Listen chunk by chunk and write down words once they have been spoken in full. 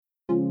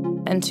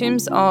In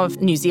terms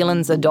of New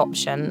Zealand's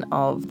adoption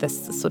of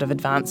this sort of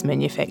advanced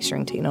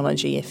manufacturing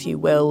technology, if you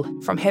will,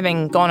 from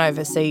having gone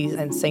overseas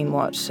and seen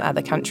what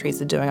other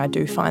countries are doing, I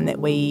do find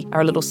that we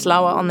are a little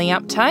slower on the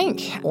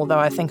uptake, although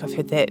I think I've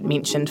heard that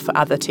mentioned for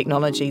other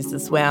technologies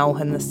as well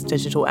in this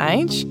digital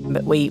age.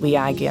 But we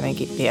are going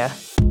to get there.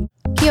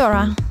 Kia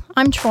ora,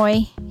 I'm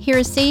Troy, here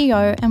as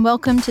CEO, and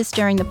welcome to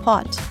Stirring the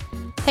Pot.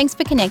 Thanks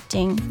for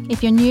connecting.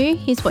 If you're new,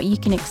 here's what you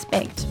can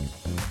expect.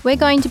 We're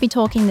going to be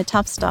talking the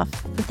tough stuff,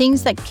 the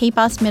things that keep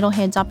us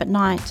metalheads up at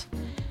night.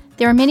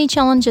 There are many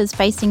challenges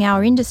facing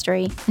our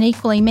industry and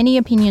equally many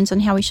opinions on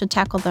how we should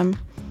tackle them.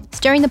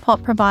 Stirring the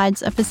Pot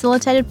provides a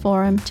facilitated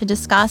forum to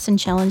discuss and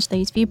challenge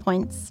these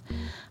viewpoints.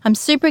 I'm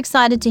super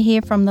excited to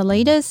hear from the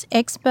leaders,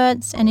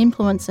 experts and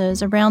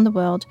influencers around the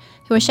world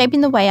who are shaping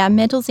the way our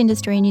metals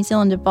industry in New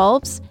Zealand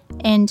evolves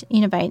and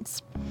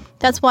innovates.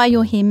 That's why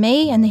you'll hear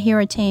me and the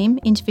Hera team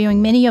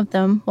interviewing many of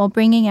them while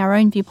bringing our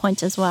own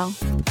viewpoints as well.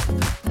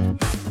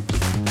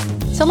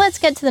 So let's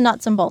get to the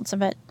nuts and bolts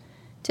of it.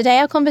 Today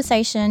our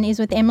conversation is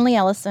with Emily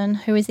Ellison,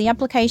 who is the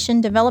Application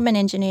Development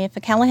Engineer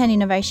for Callaghan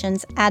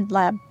Innovations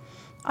AddLab.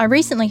 I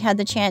recently had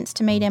the chance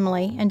to meet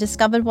Emily and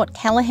discovered what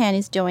Callaghan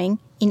is doing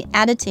in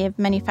additive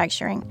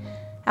manufacturing.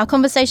 Our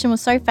conversation was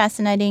so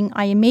fascinating,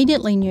 I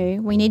immediately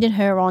knew we needed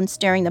her on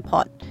Stirring the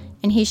Pot,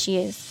 and here she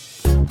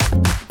is.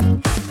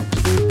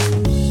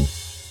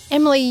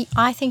 Emily,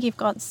 I think you've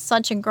got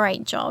such a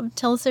great job.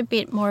 Tell us a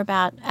bit more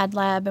about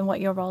AddLab and what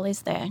your role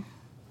is there.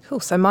 Cool.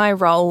 So my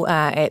role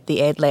at the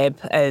AddLab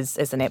is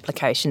as an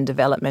application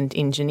development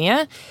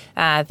engineer.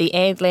 The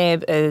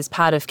AddLab is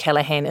part of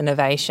Callaghan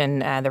Innovation,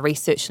 the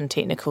research and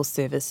technical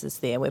services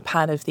there. We're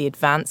part of the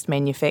advanced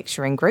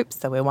manufacturing group,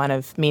 so we're one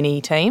of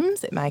many teams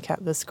that make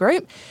up this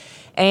group.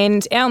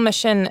 And our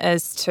mission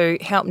is to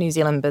help New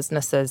Zealand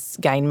businesses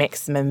gain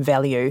maximum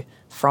value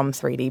from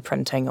 3D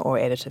printing or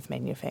additive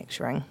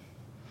manufacturing.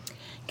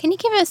 Can you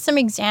give us some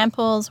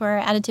examples where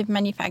additive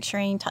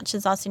manufacturing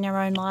touches us in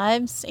our own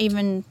lives,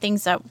 even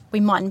things that we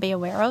mightn't be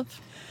aware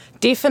of?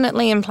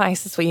 Definitely in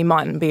places where you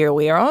mightn't be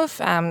aware of.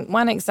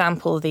 One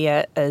example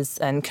there is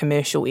in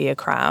commercial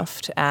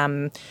aircraft.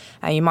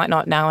 You might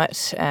not know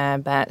it,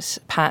 but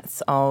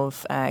parts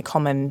of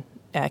common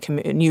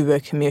newer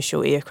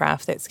commercial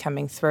aircraft that's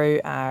coming through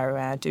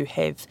do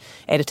have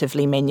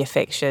additively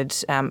manufactured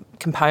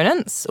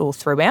components all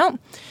throughout.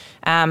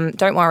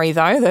 Don't worry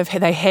though,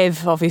 they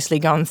have obviously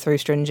gone through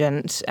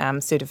stringent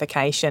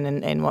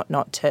certification and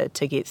whatnot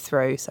to get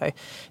through. So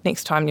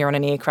next time you're on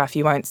an aircraft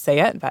you won't see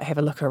it, but have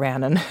a look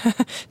around and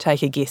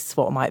take a guess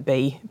what might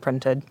be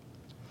printed.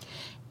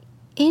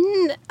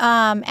 In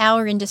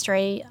our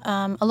industry,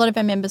 a lot of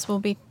our members will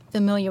be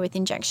familiar with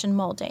injection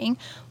moulding.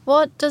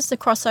 What does the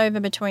crossover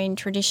between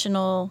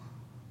traditional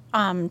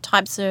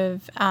types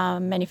of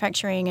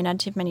manufacturing and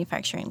additive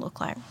manufacturing look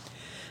like?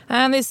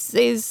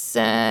 There's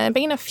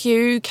been a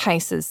few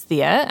cases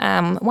there.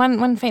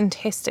 One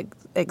fantastic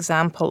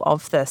example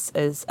of this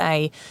is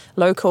a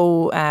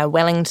local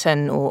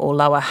Wellington or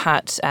Lower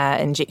Hutt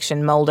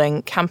injection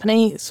moulding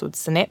company. It's called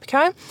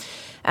Synapco.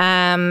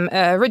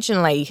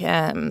 Originally,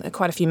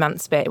 quite a few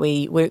months back,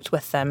 we worked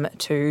with them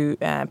to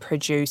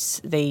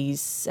produce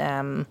these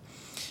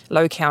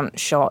low count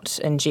shot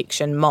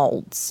injection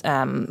moulds,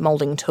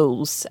 moulding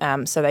tools,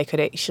 so they could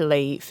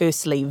actually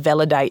firstly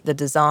validate the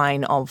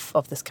design of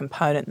this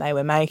component they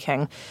were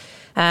making.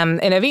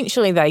 And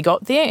eventually they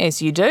got there,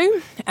 as you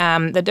do.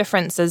 The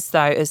difference is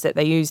that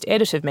they used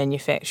additive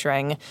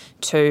manufacturing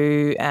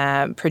to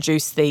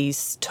produce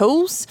these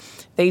tools.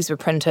 These were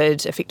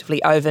printed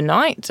effectively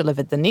overnight,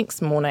 delivered the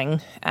next morning,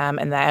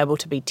 and they're able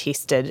to be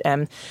tested.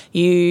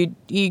 You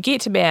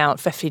get about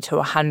 50 to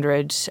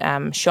 100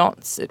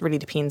 shots. It really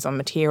depends on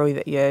material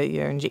that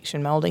you're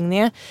injection moulding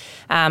there,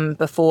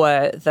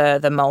 before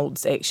the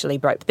moulds actually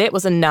broke. But that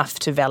was enough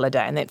to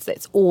validate, and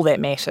that's all that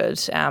mattered.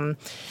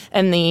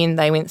 In the end,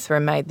 they went through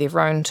and made their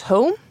own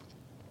tool.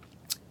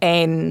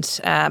 And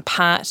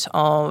part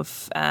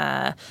of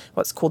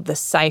what's called the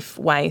safe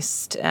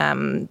waste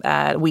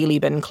wheelie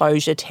bin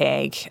closure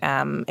tag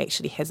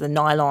actually has a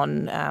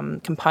nylon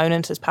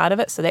component as part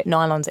of it. So that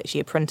nylon's actually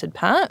a printed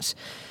part,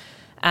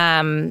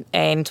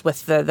 and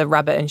with the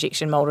rubber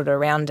injection moulded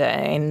around it.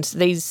 And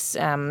these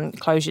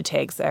closure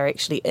tags are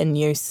actually in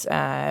use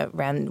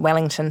around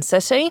Wellington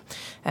City.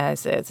 So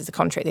there's a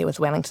contract there with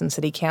Wellington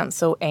City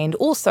Council and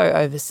also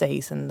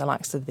overseas in the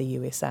likes of the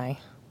USA.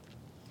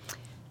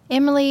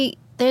 Emily,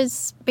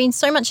 there's been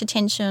so much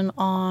attention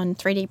on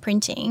 3D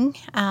printing.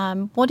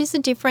 What is the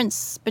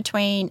difference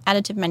between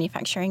additive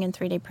manufacturing and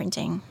 3D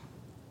printing?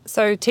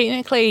 So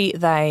technically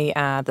they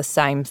are the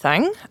same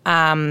thing.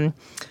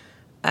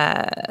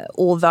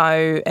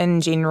 Although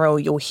in general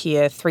you'll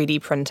hear 3D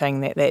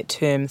printing, that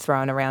term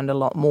thrown around a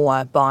lot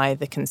more by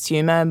the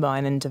consumer, by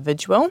an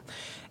individual.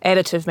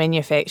 Additive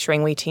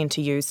manufacturing we tend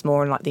to use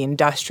more in like the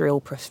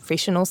industrial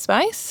professional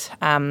space,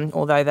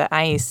 although the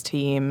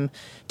ASTM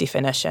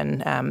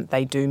definition,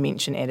 they do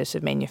mention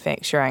additive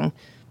manufacturing.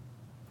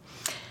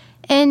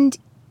 And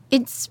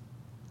it's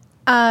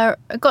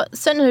got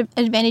certain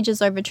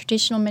advantages over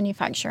traditional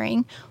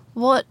manufacturing.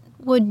 What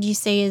would you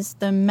see as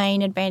the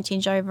main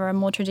advantage over a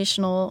more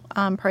traditional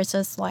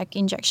process like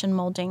injection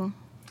moulding?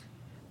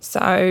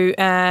 So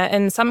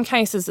in some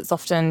cases it's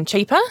often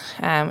cheaper,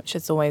 which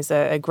is always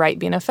a great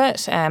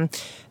benefit.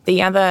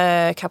 The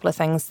other couple of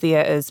things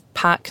there is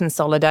part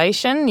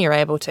consolidation. You're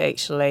able to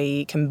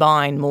actually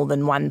combine more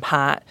than one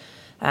part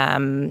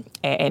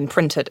and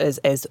print it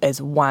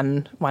as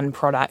one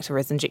product,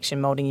 whereas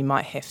injection moulding you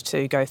might have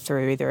to go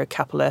through either a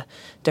couple of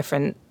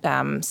different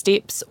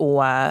steps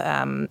or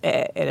at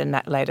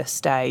a later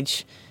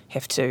stage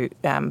have to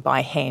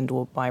by hand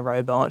or by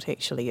robot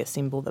actually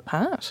assemble the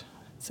part.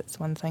 So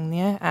that's one thing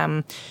there.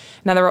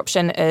 Another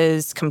option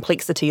is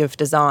complexity of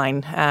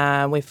design.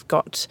 We've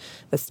got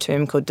this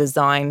term called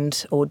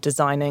designed or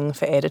designing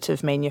for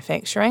additive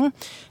manufacturing.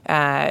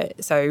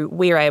 So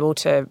we're able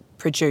to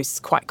produce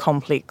quite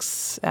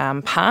complex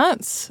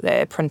parts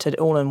that are printed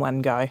all in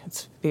one go.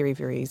 It's very,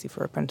 very easy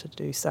for a printer to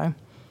do so.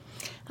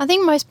 I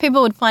think most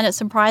people would find it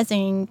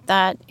surprising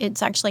that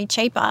it's actually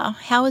cheaper.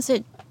 How is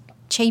it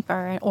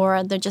cheaper, or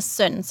are there just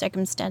certain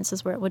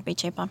circumstances where it would be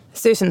cheaper?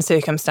 Certain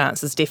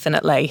circumstances,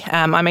 definitely.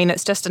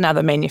 It's just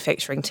another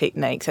manufacturing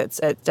technique.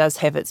 It does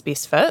have its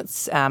best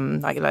fits,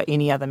 like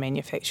any other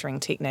manufacturing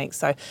technique.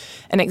 So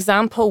an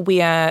example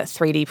where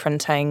 3D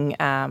printing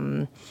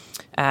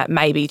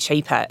may be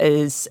cheaper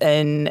is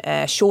in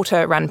a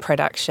shorter run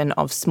production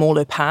of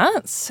smaller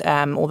parts,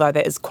 although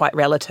that is quite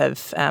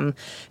relative.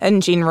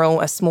 In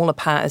general, a smaller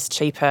part is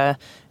cheaper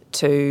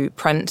to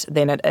print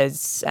than it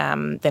is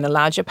than a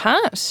larger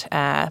part.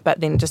 But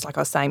then, just like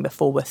I was saying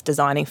before, with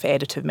designing for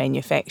additive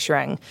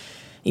manufacturing,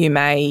 you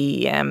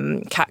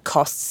may cut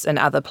costs in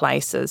other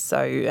places.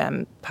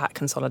 So part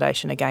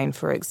consolidation again,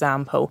 for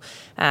example.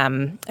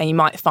 And you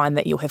might find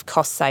that you'll have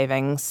cost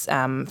savings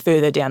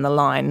further down the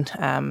line,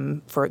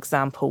 for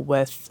example,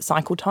 with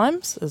cycle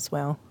times as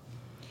well.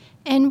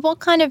 And what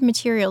kind of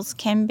materials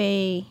can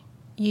be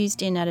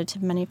used in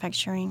additive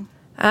manufacturing?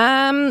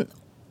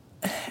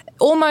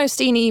 Almost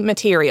any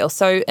material.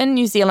 So in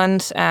New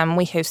Zealand,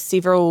 we have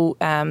several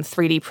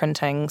 3D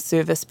printing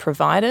service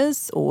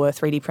providers, or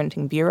 3D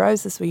printing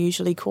bureaus, as we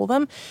usually call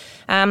them.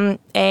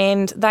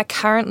 And they're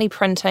currently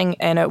printing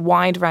in a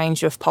wide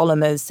range of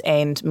polymers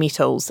and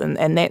metals.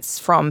 And that's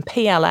from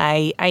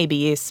PLA,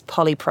 ABS,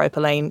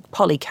 polypropylene,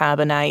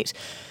 polycarbonate.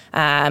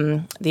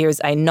 There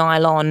is a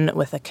nylon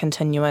with a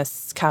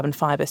continuous carbon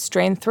fibre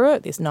strand through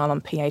it. There's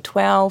nylon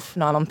PA12,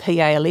 nylon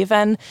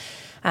PA11.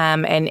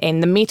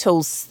 And the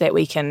metals that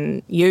we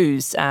can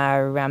use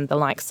are the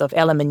likes of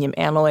aluminium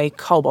alloy,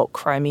 cobalt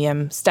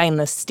chromium,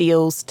 stainless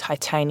steels,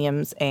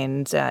 titaniums,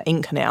 and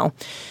Inconel.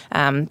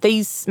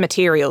 These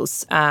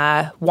materials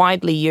are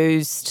widely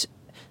used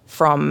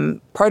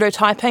from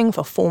prototyping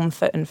for form,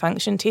 fit and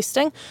function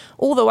testing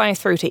all the way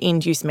through to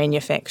end-use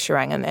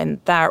manufacturing,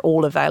 and they're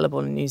all available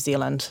in New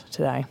Zealand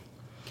today.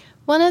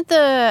 One of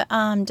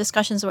the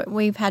discussions that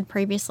we've had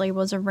previously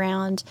was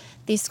around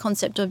this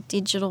concept of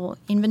digital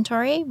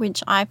inventory,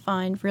 which I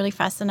find really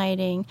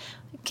fascinating.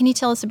 Can you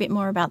tell us a bit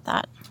more about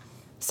that?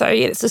 So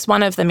it's just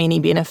one of the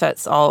many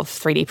benefits of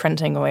 3D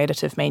printing or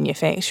additive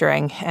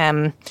manufacturing.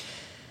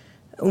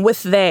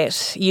 With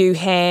that,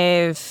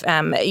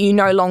 you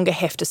no longer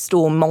have to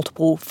store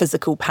multiple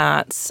physical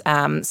parts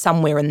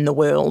somewhere in the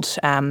world.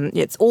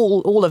 It's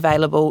all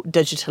available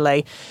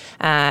digitally.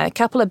 A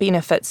couple of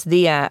benefits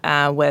there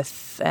are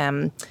with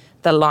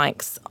the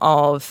likes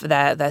of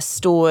they're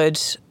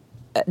stored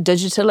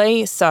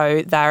digitally,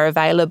 so they're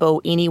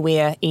available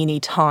anywhere,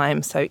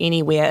 anytime. So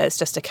anywhere, it's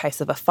just a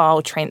case of a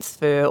file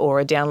transfer or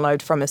a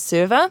download from a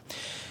server.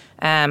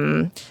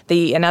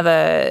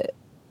 Another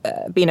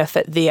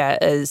benefit there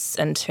is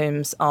in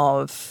terms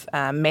of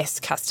mass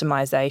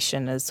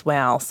customization as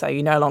well. So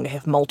you no longer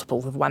have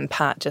multiples of one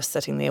part just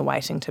sitting there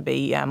waiting to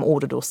be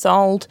ordered or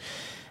sold.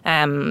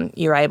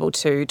 You're able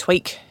to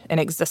tweak an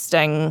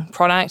existing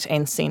product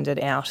and send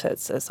it out.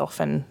 It's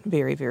often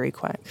very, very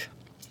quick.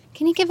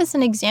 Can you give us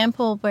an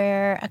example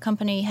where a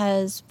company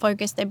has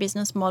focused their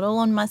business model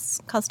on mass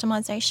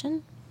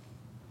customization?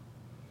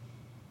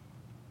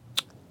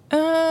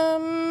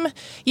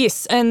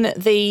 Yes, in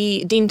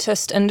the dental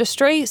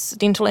industry,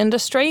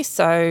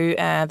 so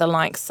the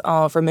likes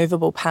of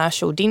removable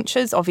partial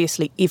dentures,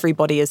 obviously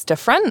everybody is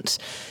different,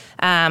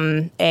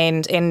 and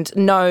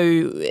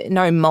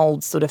no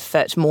moulds sort of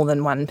fit more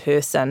than one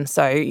person.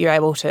 So you're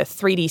able to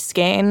 3D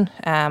scan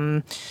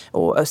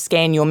or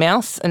scan your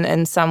mouth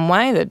in some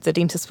way, the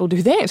dentist will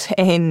do that,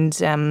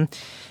 and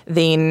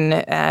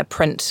then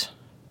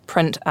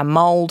print a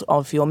mould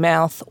of your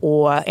mouth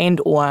or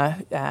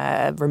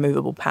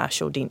removable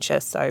partial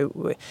denture,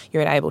 so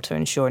you're able to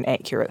ensure an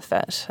accurate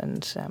fit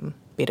and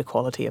better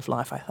quality of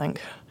life, I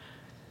think.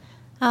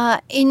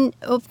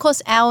 Of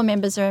course, our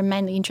members are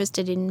mainly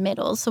interested in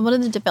metals, so what are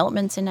the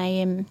developments in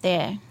AM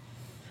there?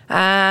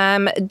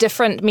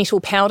 Different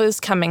metal powders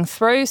coming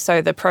through.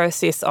 So the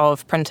process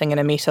of printing in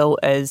a metal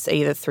is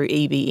either through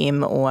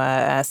EBM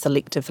or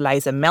selective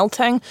laser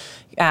melting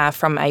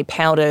from a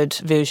powdered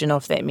version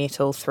of that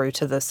metal through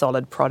to the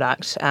solid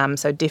product.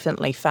 So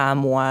definitely far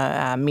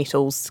more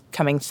metals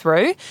coming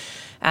through.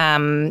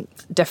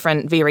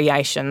 Different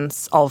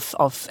variations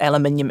of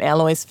aluminium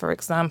alloys, for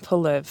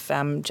example, have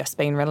just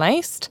been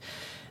released.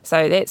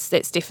 So that's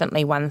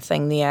definitely one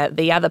thing there.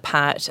 The other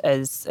part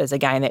is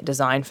again that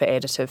design for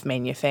additive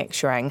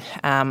manufacturing.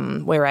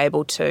 We're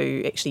able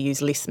to actually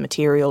use less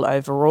material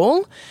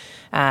overall,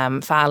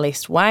 far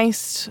less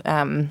waste,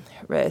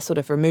 sort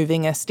of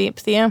removing a step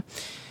there.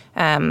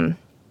 And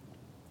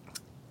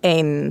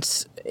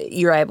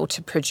you're able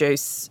to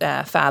produce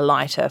far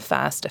lighter,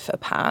 far stiffer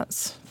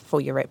parts for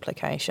your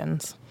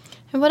applications.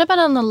 And what about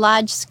on the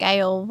large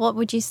scale? What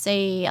would you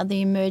see are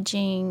the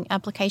emerging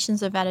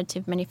applications of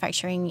additive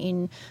manufacturing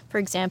in, for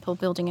example,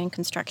 building and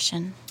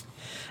construction?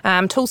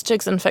 Tools,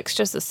 jigs and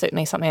fixtures is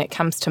certainly something that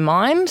comes to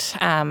mind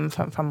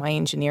from my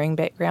engineering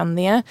background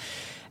there.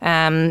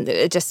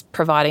 Just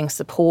providing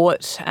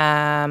support.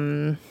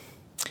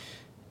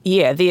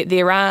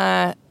 There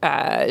are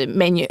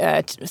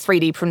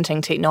 3D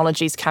printing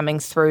technologies coming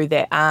through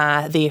that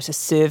are there to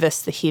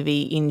service the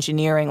heavy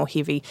engineering or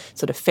heavy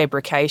sort of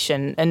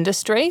fabrication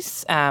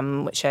industries,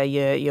 which are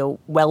your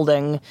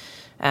welding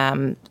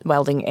and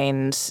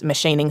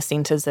machining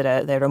centres that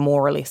are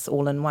more or less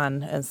all in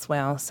one as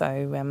well.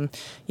 So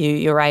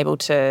you're able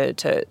to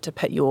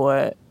put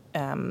your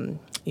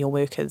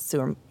workers or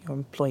your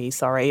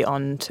employees,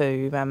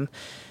 onto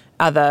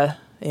other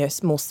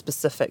more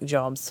specific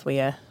jobs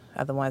where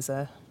otherwise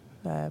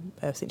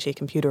essentially a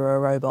computer or a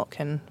robot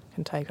can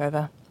take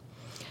over.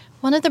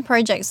 One of the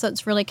projects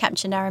that's really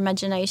captured our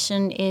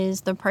imagination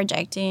is the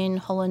project in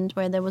Holland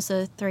where there was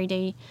a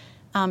 3D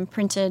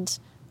printed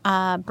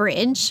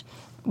bridge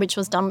which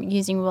was done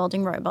using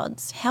welding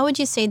robots. How would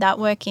you see that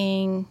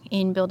working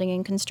in building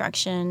and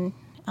construction?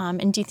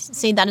 And do you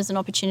see that as an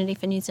opportunity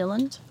for New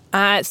Zealand?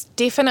 It's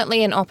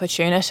definitely an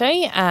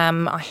opportunity.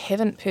 I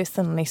haven't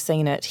personally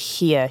seen it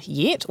here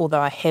yet, although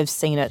I have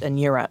seen it in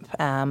Europe.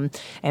 And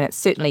it's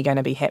certainly going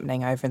to be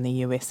happening over in the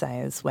USA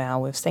as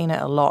well. We've seen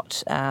it a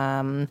lot,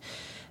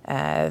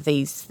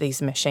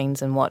 these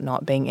machines and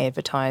whatnot being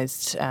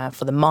advertised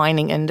for the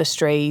mining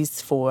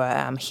industries, for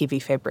heavy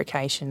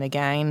fabrication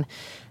again,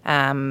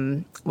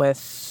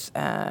 with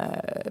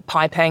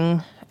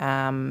piping,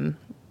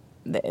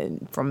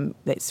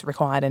 that's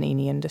required in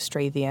any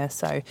industry there.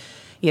 So,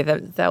 yeah,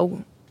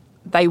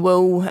 they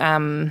will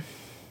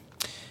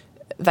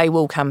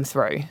come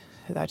through.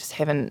 I just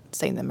haven't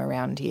seen them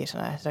around yet,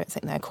 and I don't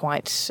think they're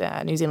quite.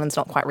 New Zealand's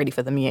not quite ready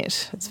for them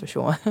yet. That's for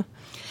sure.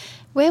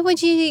 Where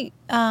would you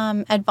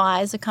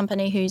advise a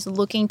company who's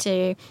looking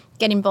to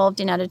get involved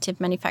in additive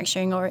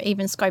manufacturing, or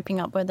even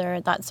scoping up whether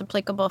that's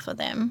applicable for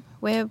them?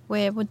 Where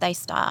would they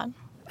start?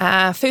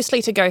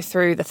 Firstly, to go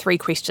through the 3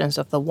 questions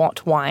of the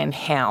what, why and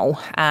how.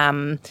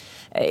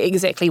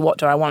 Exactly what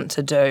do I want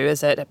to do?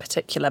 Is it a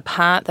particular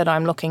part that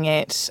I'm looking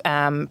at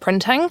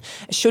printing?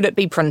 Should it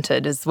be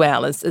printed as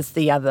well, is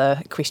the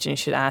other question you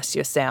should ask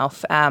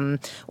yourself.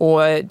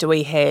 Or do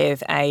we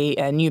have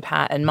a new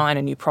part in mind,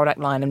 a new product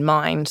line in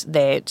mind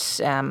that,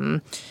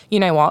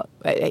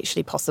 it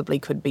actually possibly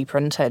could be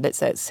printed?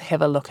 Let's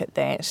have a look at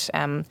that.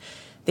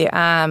 There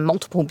are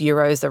multiple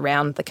bureaus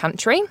around the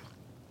country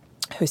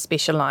who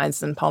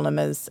specialise in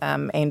polymers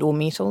and or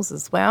metals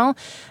as well.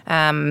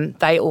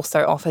 They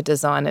also offer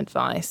design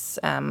advice,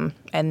 and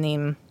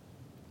then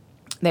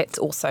that's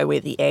also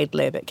where the Ad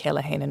Lab at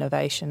Callaghan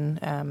Innovation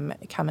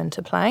come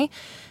into play.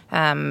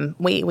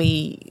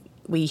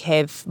 We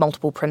have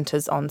multiple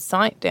printers on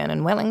site down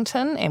in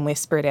Wellington, and we're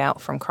spread out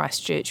from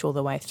Christchurch all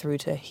the way through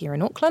to here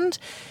in Auckland.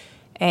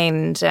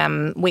 And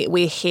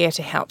we're here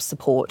to help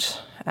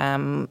support.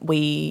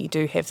 We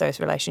do have those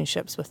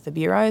relationships with the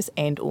bureaus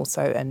and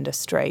also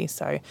industry.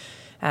 So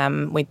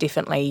we're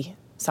definitely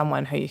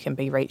someone who you can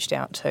be reached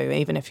out to,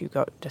 even if you've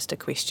got just a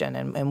question,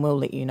 and we'll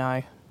let you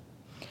know.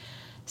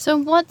 So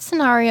what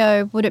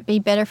scenario would it be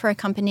better for a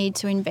company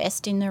to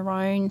invest in their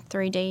own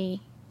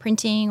 3D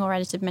printing or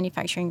additive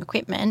manufacturing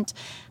equipment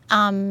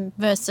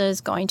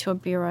versus going to a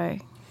bureau?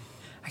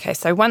 Okay,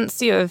 so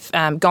once you've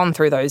gone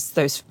through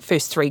those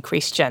first 3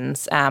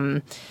 questions,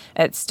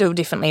 it's still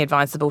definitely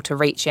advisable to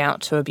reach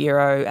out to a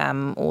bureau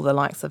or the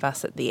likes of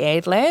us at the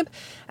Ad Lab,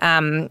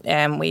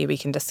 where we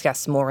can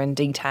discuss more in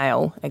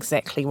detail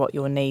exactly what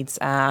your needs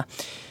are.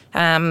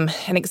 An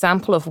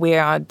example of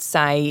where I'd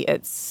say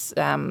it's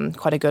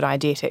quite a good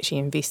idea to actually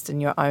invest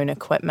in your own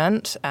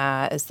equipment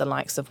is the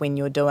likes of when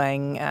you're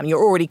doing,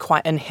 you're already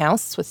quite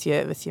in-house with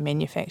your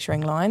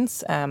manufacturing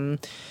lines,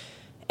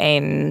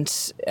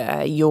 and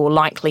you're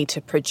likely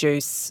to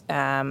produce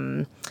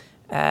many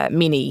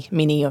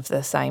of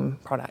the same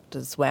product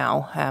as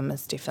well.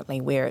 Is definitely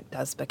where it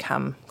does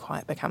becomes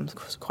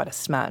quite a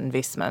smart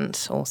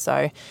investment.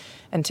 Also,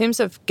 in terms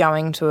of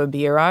going to a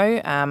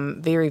bureau,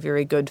 very,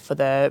 very good for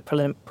the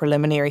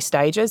preliminary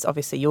stages.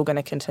 Obviously, you're going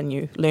to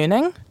continue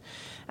learning,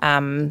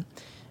 and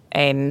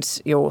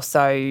you're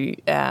also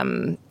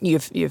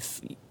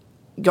you've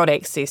got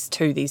access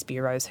to these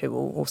bureaus who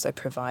will also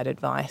provide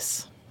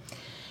advice.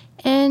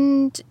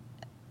 And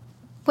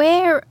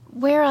Where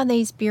are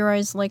these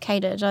bureaus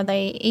located? Are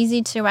they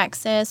easy to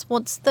access?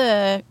 What's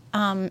the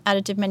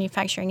additive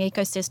manufacturing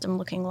ecosystem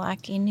looking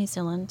like in New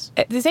Zealand?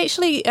 There's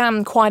actually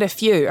quite a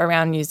few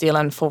around New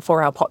Zealand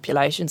for our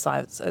population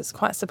size. It's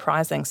quite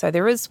surprising. So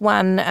there is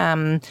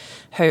one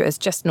who is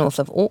just north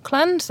of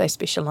Auckland. They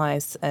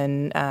specialise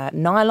in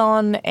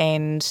nylon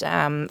and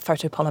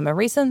photopolymer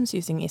resins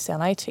using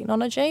SLA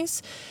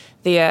technologies.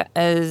 There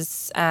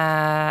is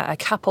a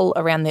couple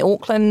around the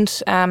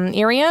Auckland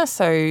area.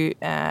 So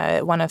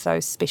one of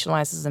those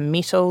specialises in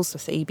metals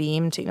with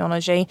EBM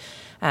technology.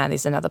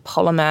 There's another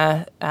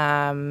polymer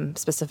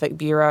specific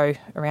bureau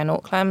around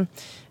Auckland.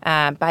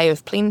 Bay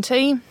of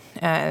Plenty in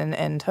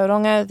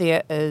Tauranga,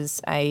 there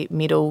is a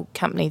metal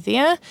company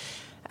there.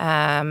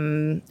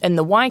 In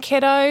the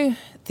Waikato,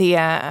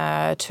 there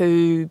are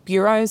two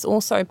bureaus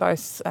also,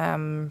 both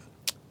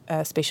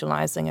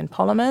specialising in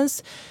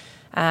polymers.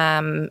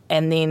 And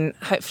then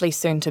hopefully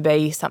soon to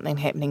be something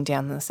happening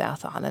down in the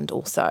South Island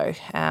also.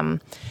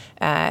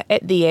 At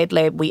the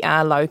AdLab, we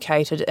are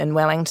located in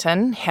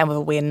Wellington. However,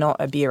 we're not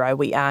a bureau.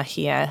 We are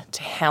here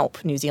to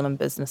help New Zealand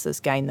businesses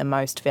gain the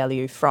most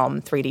value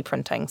from 3D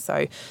printing.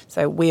 So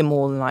we're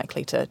more than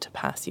likely to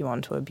pass you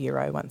on to a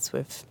bureau once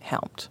we've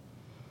helped.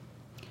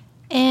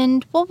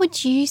 And what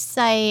would you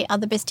say are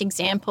the best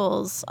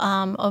examples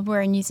of where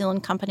a New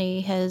Zealand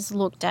company has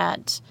looked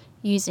at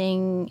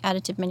using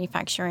additive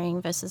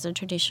manufacturing versus a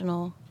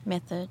traditional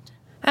method?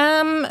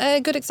 A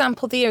good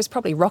example there is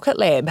probably Rocket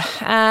Lab.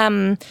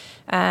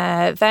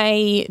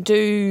 They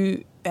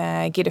do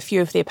get a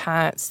few of their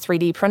parts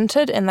 3D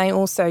printed, and they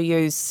also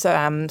use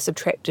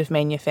subtractive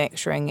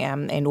manufacturing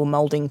and or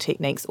moulding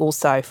techniques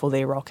also for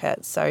their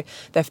rockets. So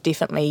they've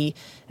definitely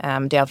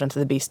delved into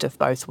the best of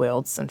both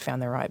worlds and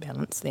found the right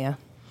balance there.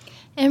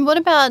 And what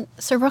about,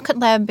 so Rocket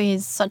Lab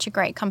is such a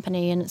great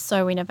company and it's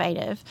so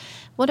innovative.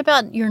 What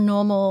about your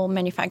normal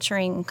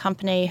manufacturing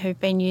company who've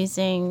been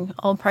using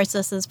old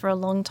processes for a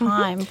long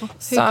time? Who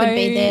could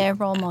be their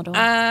role model?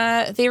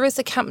 There is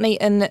a company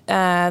in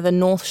the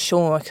North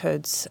Shore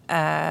called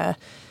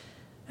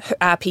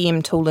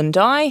RPM Tool and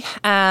Die.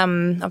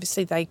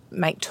 Obviously, they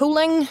make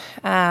tooling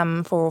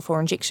for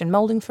injection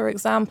moulding, for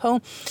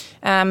example.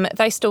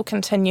 They still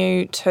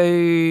continue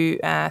to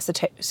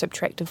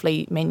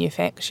subtractively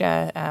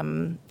manufacture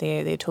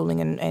their tooling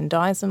and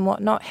dies and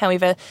whatnot.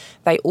 However,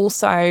 they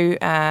also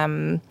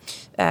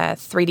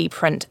 3D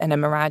print in a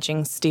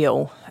miraging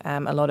steel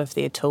a lot of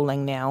their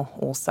tooling now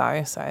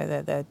also.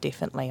 So they're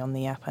definitely on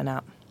the up and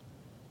up.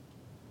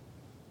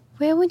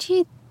 Where would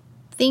you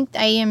think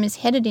AM is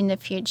headed in the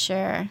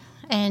future,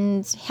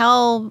 and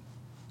how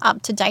up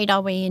to date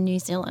are we in New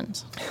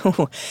Zealand?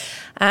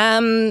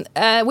 Where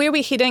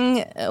we're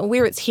heading,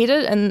 where it's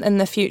headed in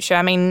the future,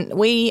 I mean,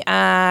 we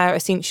are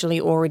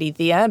essentially already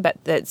there, but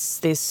there's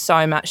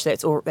so much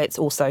that's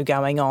also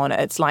going on.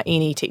 It's like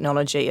any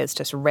technology, it's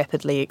just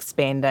rapidly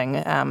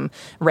expanding,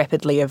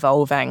 rapidly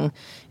evolving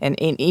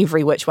in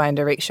every which way and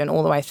direction,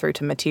 all the way through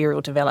to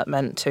material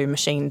development, to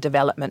machine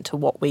development, to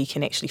what we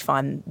can actually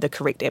find the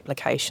correct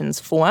applications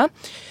for.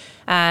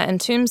 In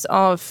terms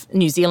of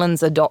New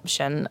Zealand's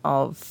adoption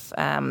of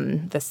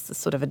this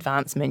sort of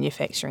advanced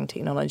manufacturing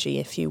technology,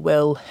 if you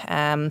will,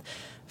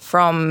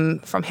 from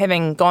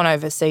having gone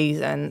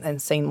overseas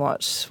and seen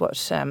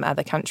what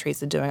other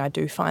countries are doing, I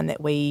do find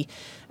that we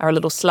are a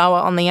little slower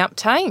on the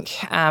uptake,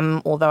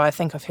 although I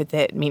think I've heard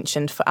that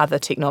mentioned for other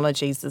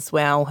technologies as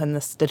well in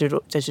this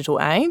digital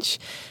age.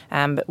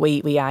 But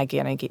we are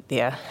going to get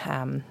there.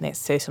 That's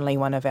certainly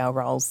one of our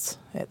roles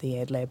at the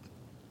AdLab.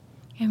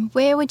 And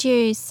where would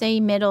you see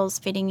metals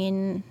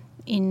fitting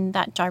in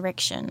that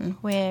direction?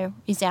 Where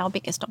is our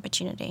biggest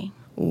opportunity?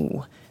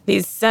 Ooh,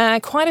 there's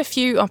quite a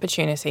few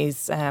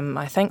opportunities,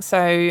 I think. So,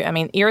 I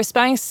mean,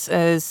 aerospace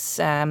is,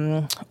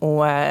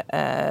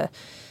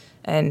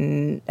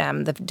 in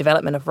the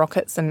development of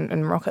rockets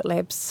in Rocket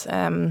Lab's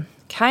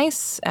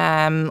case,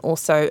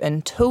 also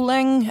in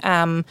tooling.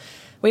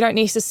 We don't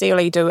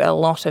necessarily do a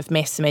lot of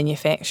mass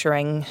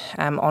manufacturing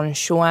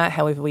onshore.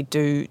 However, we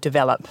do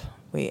develop.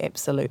 We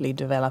absolutely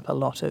develop a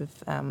lot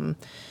of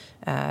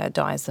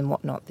dyes and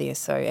whatnot there,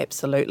 so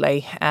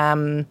absolutely.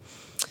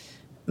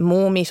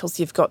 More metals,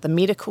 you've got the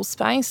medical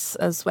space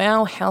as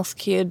well,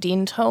 healthcare,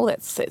 dental,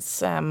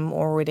 that's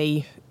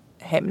already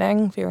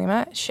happening very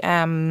much.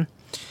 Again,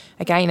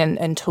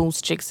 in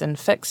tools, jigs and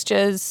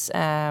fixtures,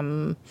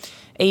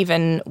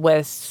 even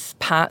with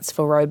parts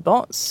for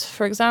robots,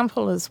 for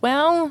example, as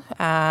well,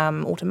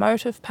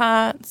 automotive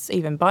parts,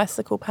 even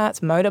bicycle parts,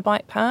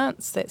 motorbike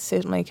parts, that's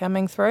certainly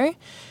coming through.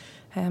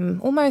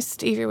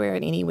 Almost everywhere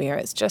and anywhere.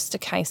 It's just a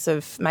case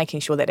of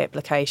making sure that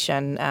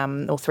application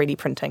or 3D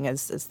printing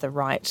is the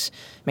right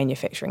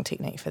manufacturing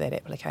technique for that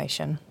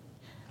application.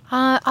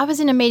 I was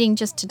in a meeting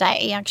just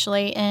today,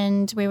 actually,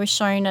 and we were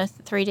shown a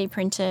 3D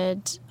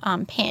printed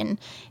pen,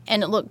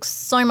 and it looks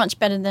so much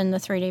better than the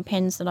 3D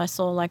pens that I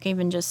saw, like,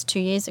 even just 2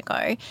 years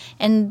ago.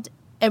 And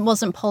it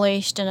wasn't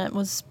polished, and it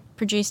was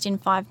produced in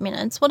 5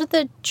 minutes. What are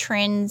the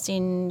trends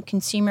in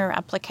consumer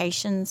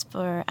applications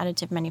for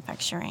additive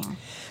manufacturing?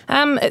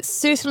 It's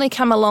certainly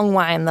come a long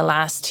way in the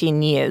last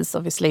 10 years.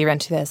 Obviously,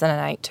 around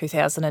 2008,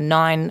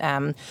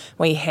 2009,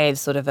 we had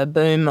sort of a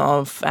boom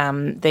of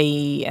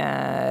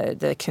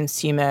the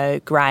consumer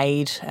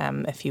grade,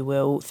 if you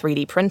will,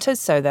 3D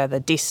printers. So they're the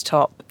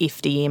desktop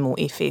FDM or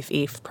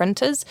FFF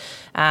printers.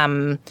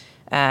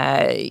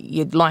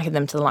 You'd liken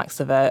them to the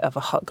likes of a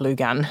hot glue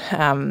gun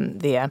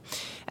there.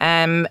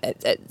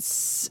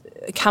 It's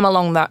come a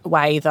long that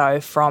way,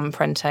 though, from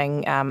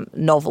printing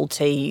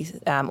novelty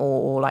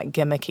or like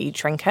gimmicky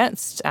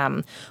trinkets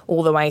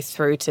all the way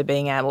through to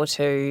being able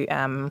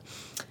to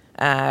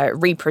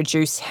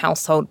reproduce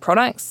household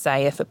products.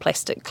 Say if a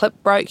plastic clip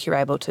broke, you're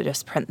able to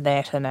just print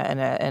that in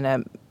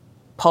a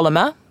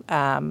polymer.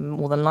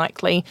 More than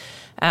likely,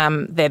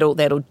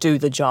 that'll do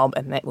the job,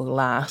 and that will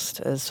last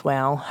as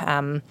well,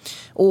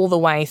 all the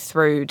way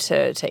through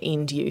to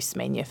end use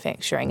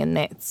manufacturing, and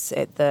that's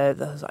at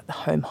the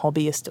home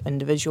hobbyist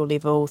individual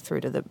level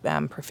through to the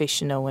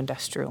professional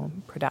industrial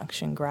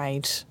production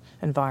grade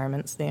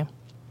environments there.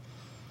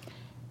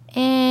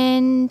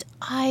 And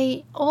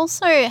I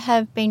also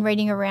have been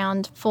reading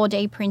around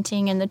 4D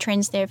printing and the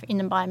trends there in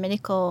the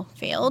biomedical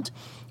field.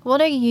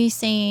 What are you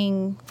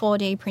seeing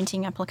 4D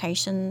printing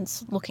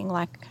applications looking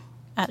like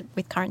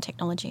with current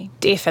technology?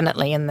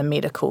 Definitely in the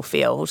medical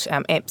field,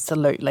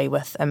 absolutely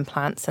with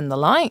implants and the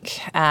like.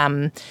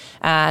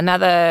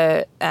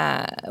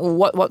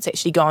 What's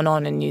actually gone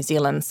on in New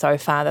Zealand so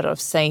far that I've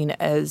seen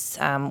is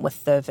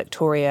with the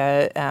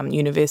Victoria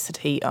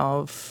University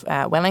of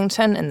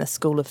Wellington in the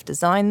School of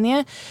Design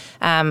there,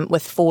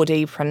 with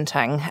 4D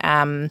printing.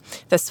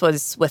 This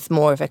was with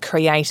more of a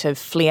creative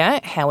flair,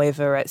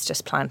 however, it's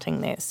just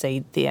planting that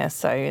seed there.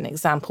 So an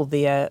example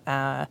there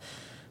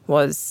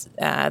was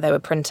they were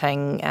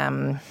printing,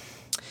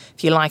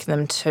 if you like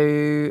them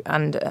to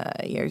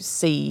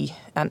undersea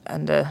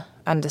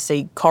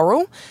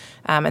coral,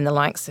 and the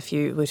likes. If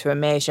you were to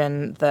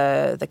imagine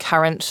the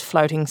current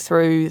floating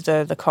through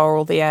the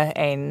coral there,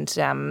 and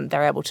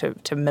they're able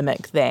to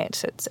mimic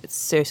that.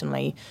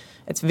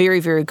 It's very,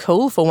 very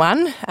cool for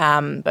one,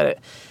 but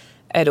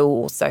it'll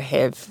also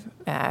have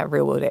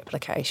real world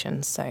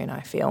applications soon.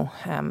 I feel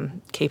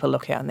keep a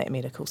lookout in that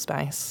medical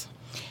space.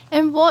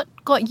 And what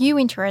got you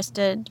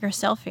interested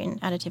yourself in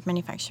additive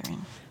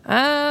manufacturing?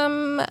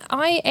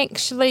 I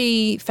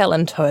actually fell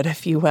into it,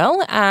 if you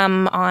will.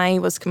 I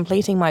was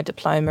completing my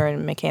diploma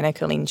in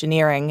mechanical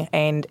engineering,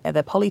 and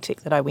the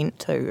Polytech that I went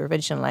to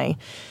originally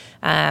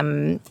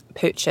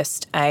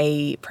purchased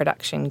a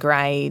production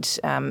grade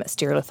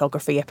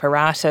stereolithography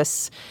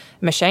apparatus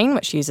machine,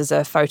 which uses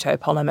a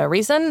photopolymer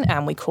resin.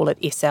 We call it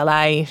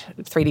SLA,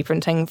 3D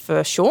printing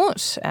for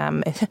short,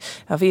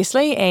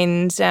 obviously.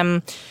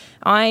 And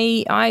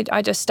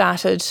I just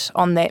started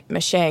on that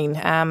machine.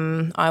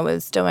 I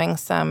was doing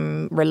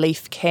some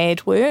relief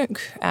CAD work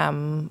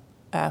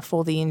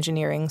for the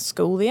engineering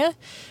school there,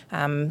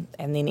 and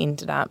then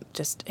ended up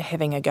just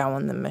having a go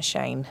on the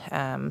machine.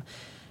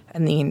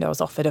 In the end, I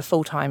was offered a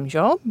full-time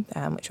job,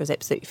 which was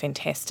absolutely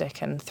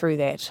fantastic. And through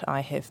that,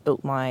 I have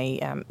built my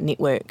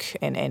network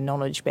and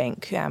knowledge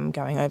bank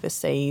going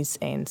overseas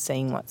and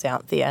seeing what's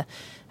out there.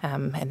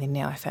 And then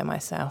now I found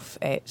myself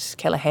at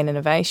Callaghan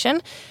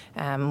Innovation,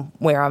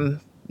 where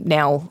I'm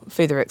now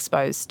further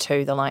exposed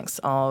to the likes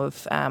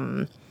of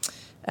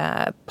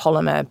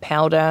polymer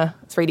powder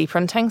 3D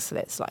printing. So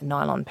that's like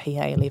nylon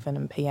PA11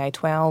 and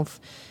PA12.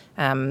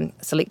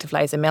 Selective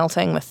laser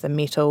melting with the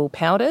metal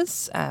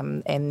powders,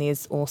 and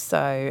there's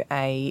also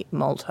a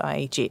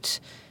multi-jet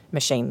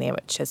machine there,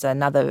 which is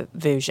another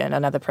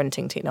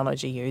printing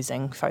technology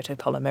using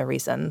photopolymer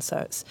resin. So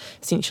it's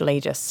essentially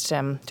just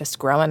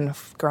growing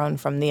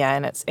from there,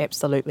 and it's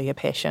absolutely a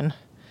passion.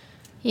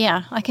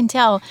 Yeah, I can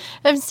tell.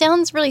 It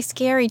sounds really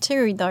scary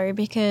too, though,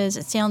 because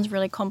it sounds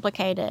really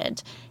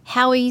complicated.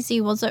 How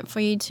easy was it for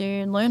you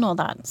to learn all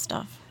that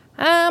stuff?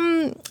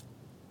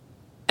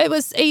 It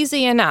was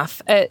easy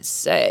enough.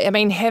 It's,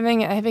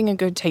 having a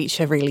good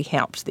teacher really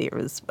helped there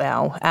as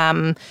well.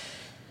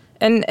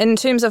 In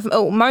terms of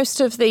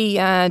most of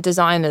the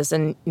designers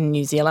in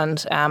New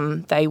Zealand,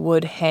 they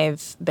would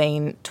have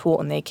been taught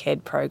in their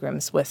CAD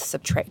programs with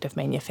subtractive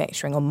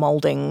manufacturing or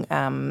moulding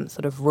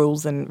sort of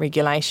rules and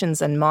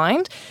regulations in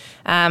mind.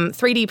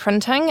 3D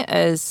printing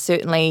is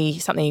certainly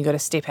something you've got to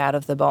step out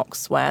of the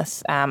box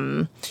with.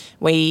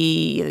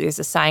 There's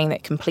a saying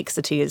that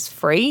complexity is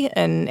free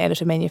in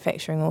additive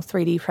manufacturing or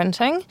 3D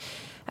printing.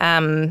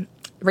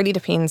 Really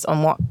depends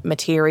on what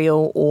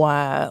material or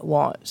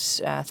what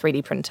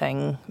 3D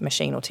printing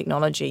machine or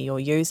technology you're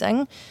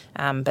using.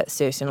 But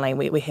certainly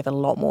we have a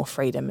lot more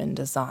freedom in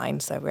design,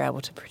 so we're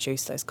able to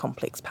produce those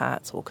complex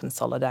parts or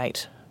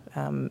consolidate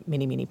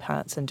many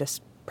parts and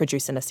just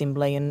produce an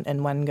assembly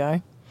in one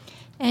go.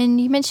 And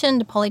you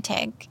mentioned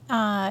Polytech.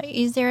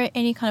 Is there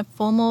any kind of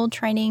formal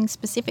training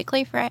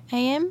specifically for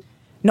AM?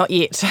 Not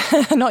yet,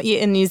 not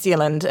yet in New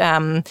Zealand,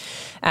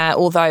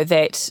 although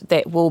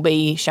that will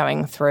be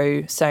showing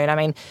through soon. I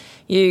mean,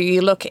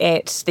 you look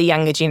at the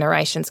younger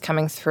generations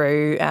coming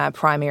through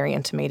primary,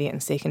 intermediate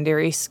and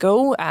secondary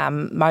school.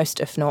 Most,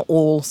 if not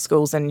all,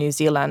 schools in New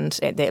Zealand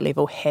at that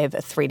level have a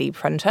 3D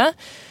printer.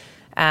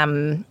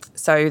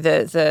 So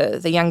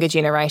the younger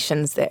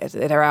generations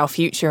that are our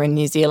future in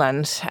New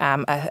Zealand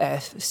are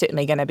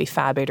certainly going to be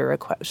far better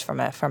equipped from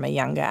a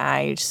younger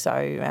age.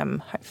 So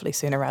hopefully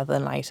sooner rather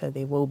than later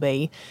there will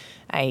be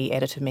a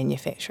additive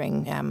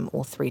manufacturing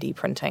or 3D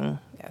printing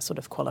sort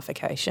of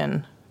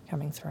qualification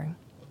coming through.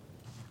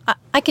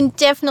 I can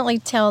definitely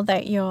tell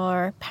that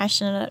you're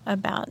passionate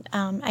about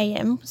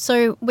AM.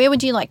 So where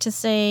would you like to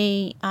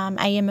see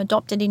AM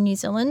adopted in New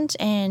Zealand,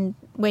 and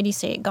where do you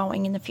see it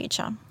going in the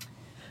future?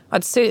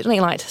 I'd certainly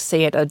like to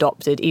see it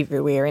adopted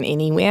everywhere and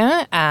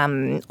anywhere,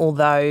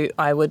 although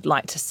I would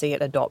like to see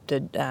it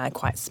adopted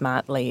quite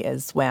smartly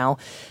as well.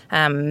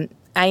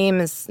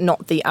 AM is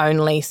not the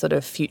only sort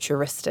of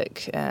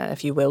futuristic,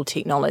 if you will,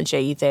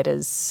 technology that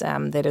is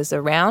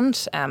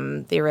around.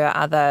 There are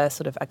other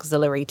sort of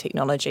auxiliary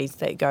technologies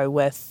that go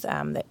with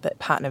that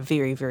partner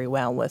very, very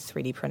well with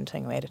 3D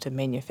printing or additive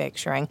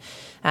manufacturing,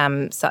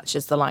 such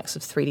as the likes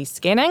of 3D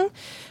scanning.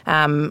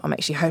 I'm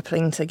actually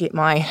hoping to get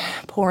my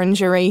paw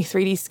injury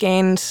 3D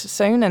scanned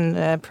soon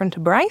and print a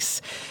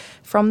brace.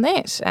 From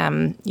that,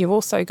 you've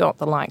also got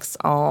the likes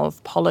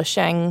of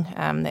polishing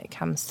that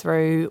comes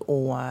through,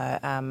 or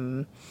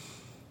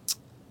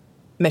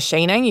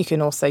machining. You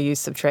can also use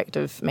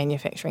subtractive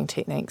manufacturing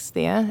techniques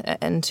there.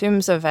 In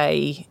terms of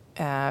a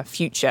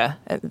future,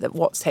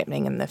 what's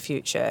happening in the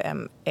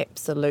future,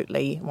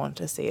 absolutely want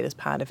to see it as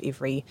part of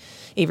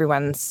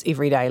everyone's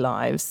everyday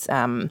lives.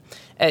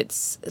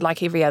 It's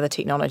like every other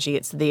technology,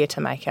 it's there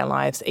to make our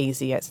lives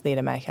easier, it's there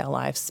to make our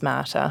lives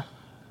smarter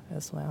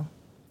as well.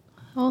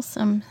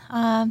 Awesome.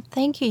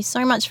 Thank you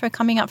so much for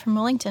coming up from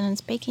Wellington and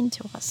speaking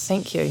to us.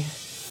 Thank you.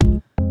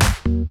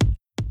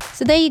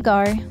 So there you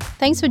go.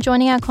 Thanks for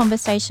joining our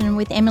conversation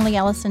with Emily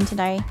Ellison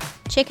today.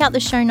 Check out the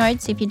show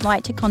notes if you'd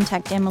like to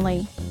contact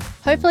Emily.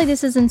 Hopefully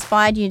this has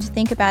inspired you to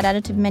think about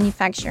additive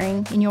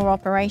manufacturing in your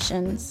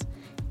operations.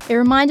 It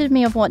reminded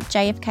me of what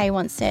JFK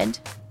once said: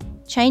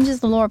 "Change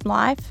is the law of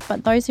life,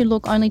 but those who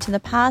look only to the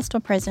past or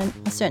present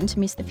are certain to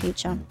miss the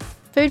future."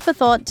 Food for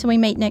thought till we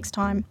meet next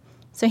time.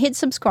 So hit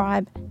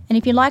subscribe, and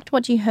if you liked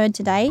what you heard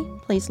today,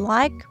 please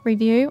like,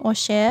 review or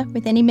share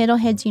with any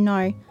metalheads you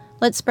know.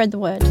 Let's spread the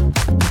word.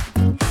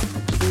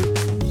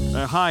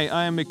 Hi,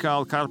 I am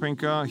Mikhail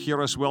Karpenko,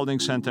 Hera's Welding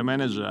Center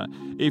Manager.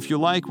 If you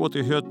like what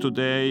you heard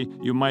today,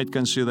 you might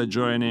consider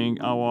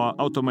joining our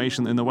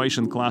Automation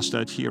Innovation Cluster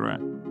at Hera.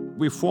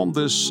 We formed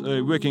this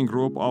working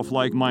group of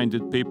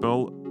like-minded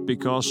people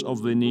because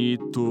of the need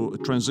to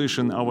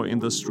transition our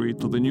industry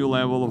to the new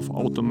level of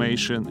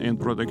automation and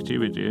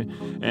productivity.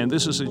 And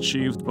this is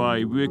achieved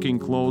by working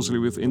closely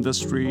with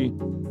industry,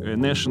 a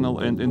national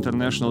and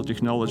international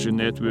technology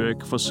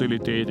network,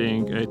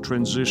 facilitating a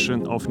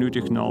transition of new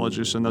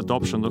technologies and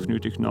adoption of new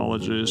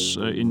technologies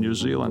in New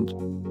Zealand.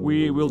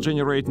 We will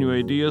generate new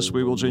ideas,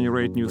 we will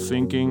generate new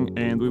thinking,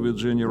 and we will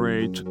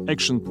generate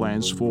action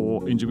plans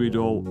for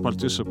individual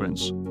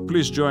participants.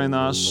 Please join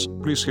us.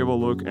 Please have a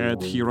look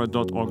at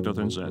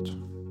hera.org.nz.